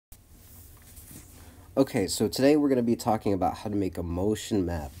Okay, so today we're going to be talking about how to make a motion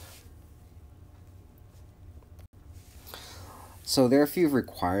map. So there are a few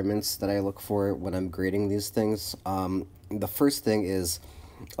requirements that I look for when I'm grading these things. The first thing is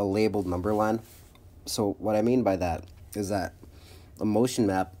a labeled number line. So what I mean by that is that a motion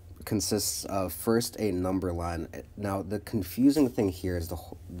map consists of first a number line. Now the confusing thing here is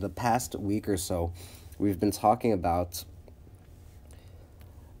the past week or so we've been talking about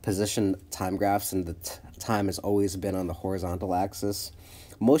position time graphs, and the time has always been on the horizontal axis.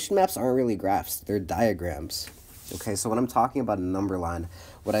 Motion maps aren't really graphs, they're diagrams. Okay, so when I'm talking about a number line,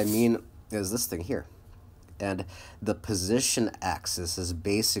 what I mean is this thing here. And the position axis is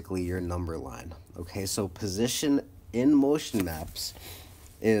basically your number line. Okay, so position in motion maps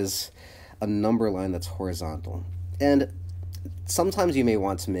is a number line that's horizontal. And sometimes you may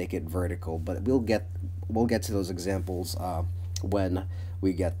want to make it vertical, but we'll get to those examples when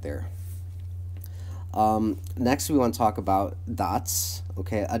we get there. Next, we want to talk about dots.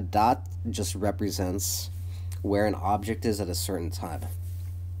 Okay, a dot just represents where an object is at a certain time.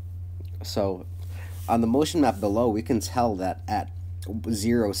 So on the motion map below, we can tell that at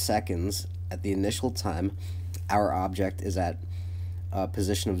 0 seconds, at the initial time, our object is at a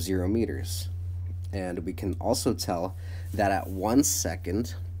position of 0 meters. And we can also tell that at 1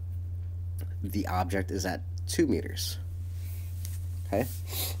 second, the object is at 2 meters. Okay.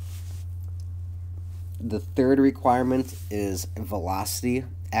 The third requirement is velocity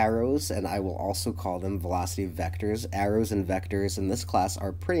arrows, and I will also call them velocity vectors. Arrows and vectors in this class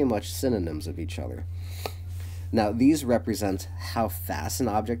are pretty much synonyms of each other. Now, these represent how fast an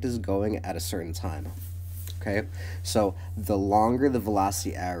object is going at a certain time. Okay, so the longer the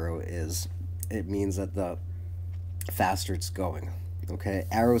velocity arrow is, it means that the faster it's going. Okay,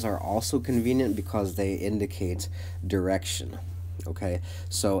 arrows are also convenient because they indicate direction. Okay,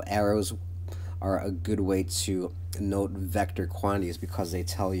 so arrows are a good way to note vector quantities because they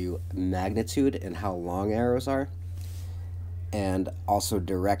tell you magnitude and how long arrows are, and also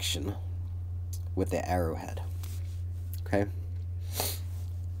direction with the arrowhead. Okay.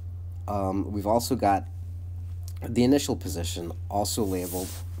 We've also got the initial position, also labeled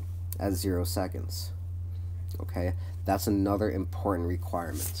as 0 seconds. Okay, that's another important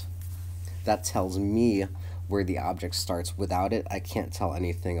requirement. That tells me where the object starts. Without it, I can't tell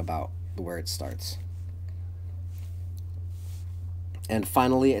anything about where it starts. And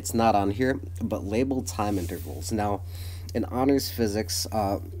finally, it's not on here, but labeled time intervals. Now, in honors physics,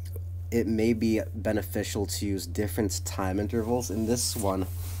 it may be beneficial to use different time intervals. In this one,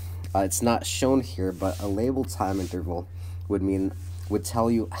 it's not shown here, but a labeled time interval would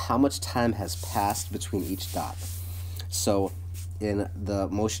tell you how much time has passed between each dot. So in the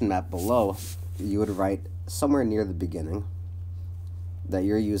motion map below, you would write somewhere near the beginning that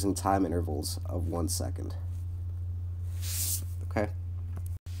you're using time intervals of 1 second. Okay?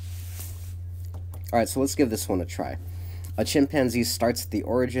 Alright, so let's give this one a try. A chimpanzee starts at the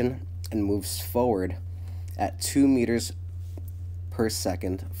origin and moves forward at 2 meters per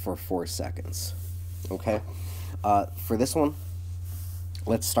second for 4 seconds. Okay? For this one,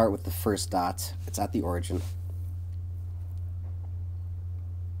 let's start with the first dot. It's at the origin.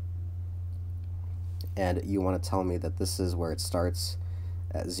 And you want to tell me that this is where it starts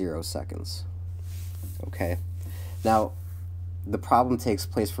at 0 seconds. Okay? Now, the problem takes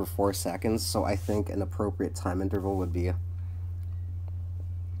place for 4 seconds, so I think an appropriate time interval would be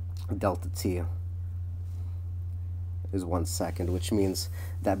delta t is 1 second, which means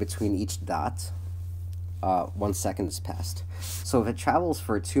that between each dot, 1 second is passed. So if it travels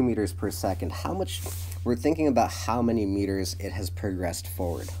for 2 meters per second, we're thinking about how many meters it has progressed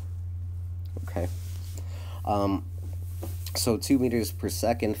forward. Okay? So 2 meters per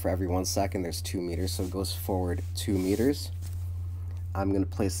second, for every 1 second, there's 2 meters, so it goes forward 2 meters. I'm going to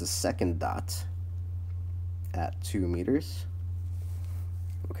place the second dot at 2 meters.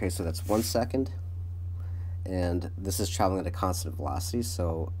 Okay, so that's 1 second. And this is traveling at a constant velocity,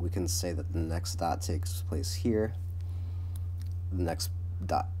 so we can say that the next dot takes place here, the next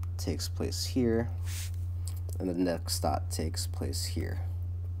dot takes place here, and the next dot takes place here.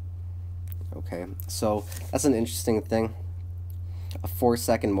 Okay, so that's an interesting thing. A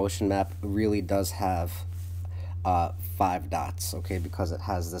 4-second motion map really does have 5 dots, okay, because it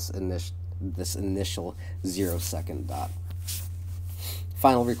has this initial 0 second dot.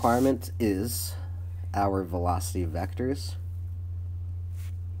 Final requirement is our velocity vectors.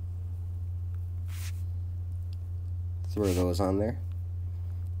 Throw those on there.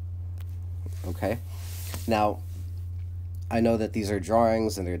 Okay. Now, I know that these are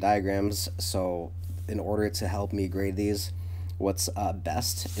drawings and they're diagrams, so in order to help me grade these, what's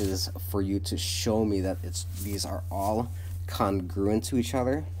best is for you to show me that these are all congruent to each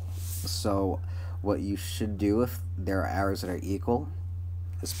other. So what you should do if there are arrows that are equal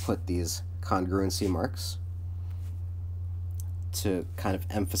is put these congruency marks to kind of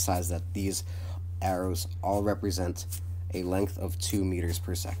emphasize that these arrows all represent a length of 2 meters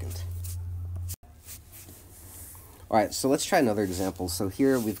per second. Alright, so let's try another example. So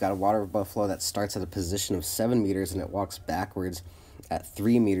here we've got a water buffalo that starts at a position of 7 meters and it walks backwards at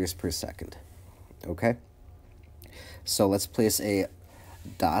 3 meters per second. Okay? So let's place a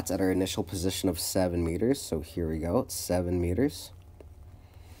dot at our initial position of 7 meters. So here we go, it's 7 meters.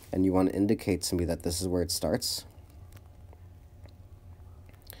 And you want to indicate to me that this is where it starts.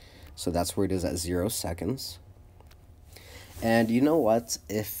 So that's where it is at 0 seconds. And you know what?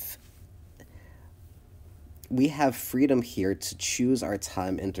 If we have freedom here to choose our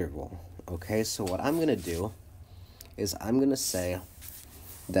time interval, okay? So what I'm going to do is I'm going to say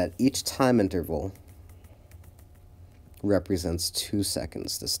that each time interval represents 2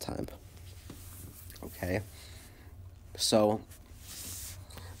 seconds this time, okay? So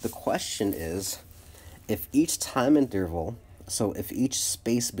the question is, if each time interval, so if each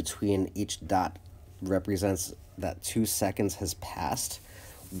space between each dot represents that 2 seconds has passed,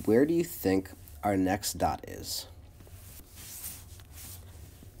 where do you think our next dot is?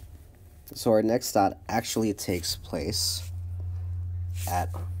 So our next dot actually takes place at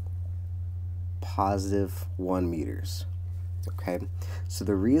positive 1 meters. Okay, so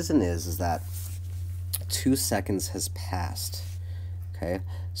the reason is that 2 seconds has passed. Okay,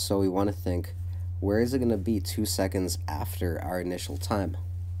 so we want to think, where is it going to be 2 seconds after our initial time?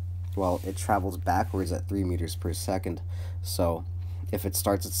 Well, it travels backwards at 3 meters per second. So if it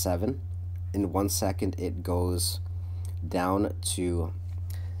starts at 7, in 1 second it goes down to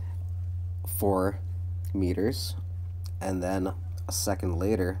 4 meters, and then a second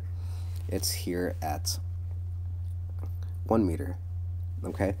later it's here at 1 meter.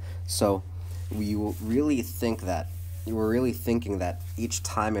 Okay, so we will really think that we're really thinking that each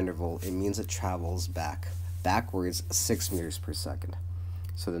time interval, it means it travels backwards 6 meters per second.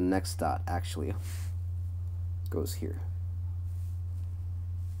 So the next dot actually goes here.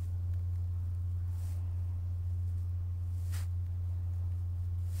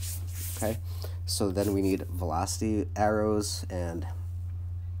 Okay, so then we need velocity arrows, and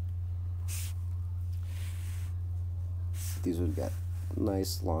these would get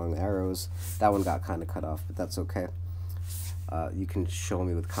nice long arrows. That one got kind of cut off, but that's okay. You can show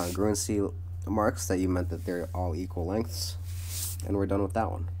me with congruency marks that you meant that they're all equal lengths, and we're done with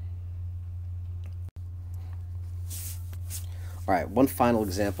that one. All right, one final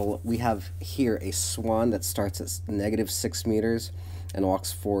example. We have here a swan that starts at -6 meters and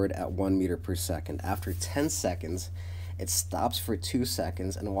walks forward at 1 meter per second. After 10 seconds, it stops for 2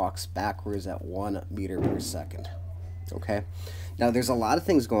 seconds and walks backwards at 1 meter per second. Okay, now there's a lot of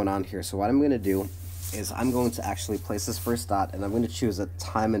things going on here, so what I'm going to do is I'm going to actually place this first dot, and I'm going to choose a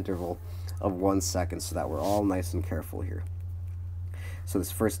time interval of 1 second so that we're all nice and careful here. So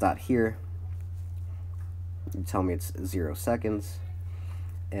this first dot here, you tell me it's 0 seconds,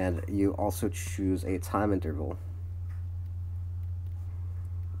 and you also choose a time interval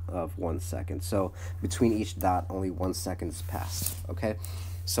of 1 second. So between each dot, only 1 second has passed. Okay,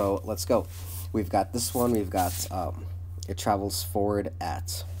 so let's go. We've got this one. We've got it travels forward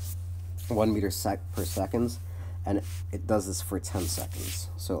at 1 meter per second, and it does this for 10 seconds.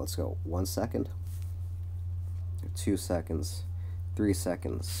 So let's go 1 second, 2 seconds, 3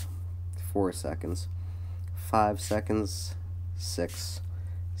 seconds, 4 seconds, 5 seconds, 6,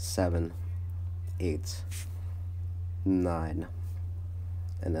 7, 8, 9,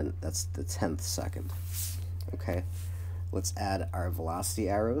 and then that's the 10th second. Okay, let's add our velocity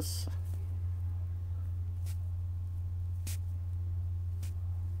arrows.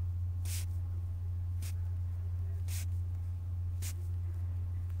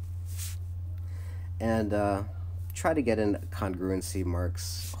 And try to get in congruency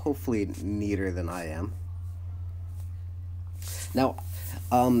marks, hopefully neater than I am. Now,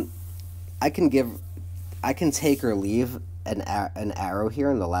 I can take or leave an arrow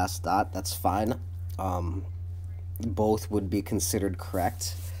here in the last dot. That's fine. Both would be considered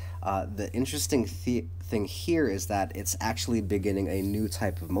correct. The interesting thing here is that it's actually beginning a new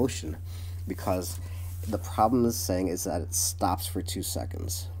type of motion, because the problem is saying is that it stops for 2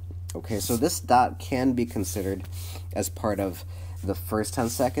 seconds. Okay, so this dot can be considered as part of the first 10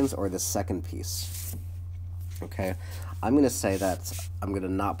 seconds or the second piece. Okay, I'm going to say that I'm going to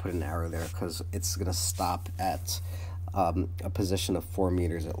not put an arrow there because it's going to stop at a position of 4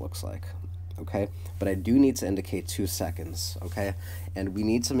 meters, it looks like. okay? But I do need to indicate 2 seconds, okay? And we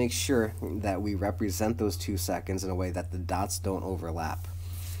need to make sure that we represent those 2 seconds in a way that the dots don't overlap.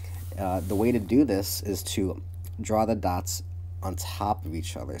 The way to do this is to draw the dots on top of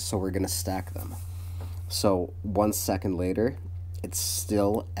each other. So we're going to stack them. So 1 second later, it's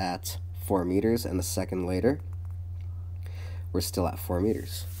still at 4 meters, and a second later, we're still at 4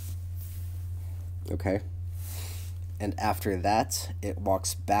 meters. Okay? And after that, it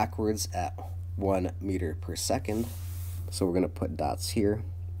walks backwards at 1 meter per second. So we're going to put dots here.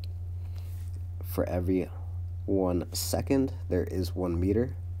 For every 1 second, there is 1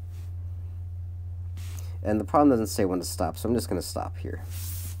 meter. And the problem doesn't say when to stop, so I'm just going to stop here.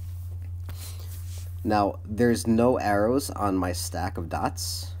 Now, there's no arrows on my stack of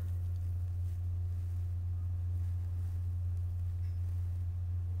dots.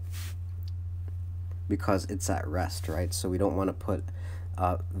 Because it's at rest, right? So we don't want to put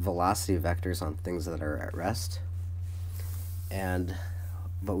velocity vectors on things that are at rest.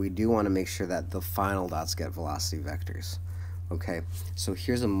 But we do want to make sure that the final dots get velocity vectors. Okay, so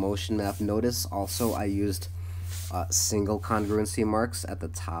here's a motion map. Notice also I used single congruency marks at the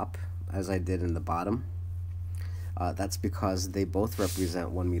top as I did in the bottom. That's because they both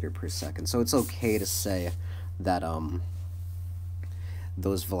represent 1 meter per second. So it's okay to say that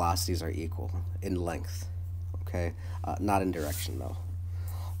those velocities are equal in length, okay? Not in direction though.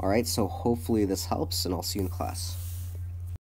 All right, so hopefully this helps, and I'll see you in class.